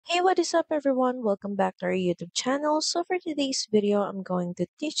Hey, what is up, everyone? Welcome back to our YouTube channel. So, for today's video, I'm going to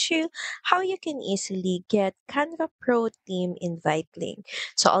teach you how you can easily get Canva Pro theme invite link.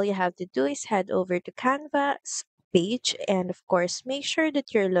 So, all you have to do is head over to Canva's page and, of course, make sure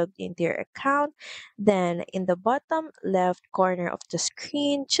that you're logged into your account. Then, in the bottom left corner of the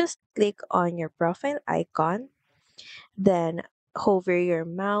screen, just click on your profile icon. Then, hover your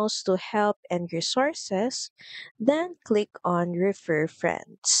mouse to help and resources. Then, click on refer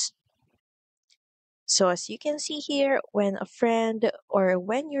friends. So as you can see here, when a friend or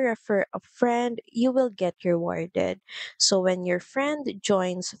when you refer a friend, you will get rewarded. So when your friend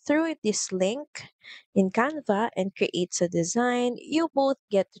joins through this link in Canva and creates a design, you both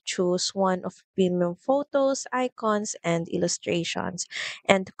get to choose one of premium photos, icons, and illustrations.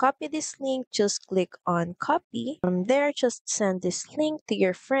 And to copy this link, just click on copy. From there, just send this link to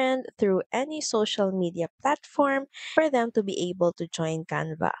your friend through any social media platform for them to be able to join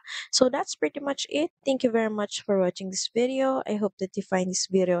Canva. So that's pretty much it. Thank you very much for watching this video. I hope that you find this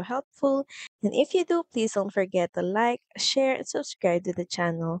video helpful. And if you do, please don't forget to like, share, and subscribe to the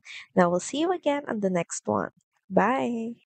channel. Now we'll see you again on the next one. Bye!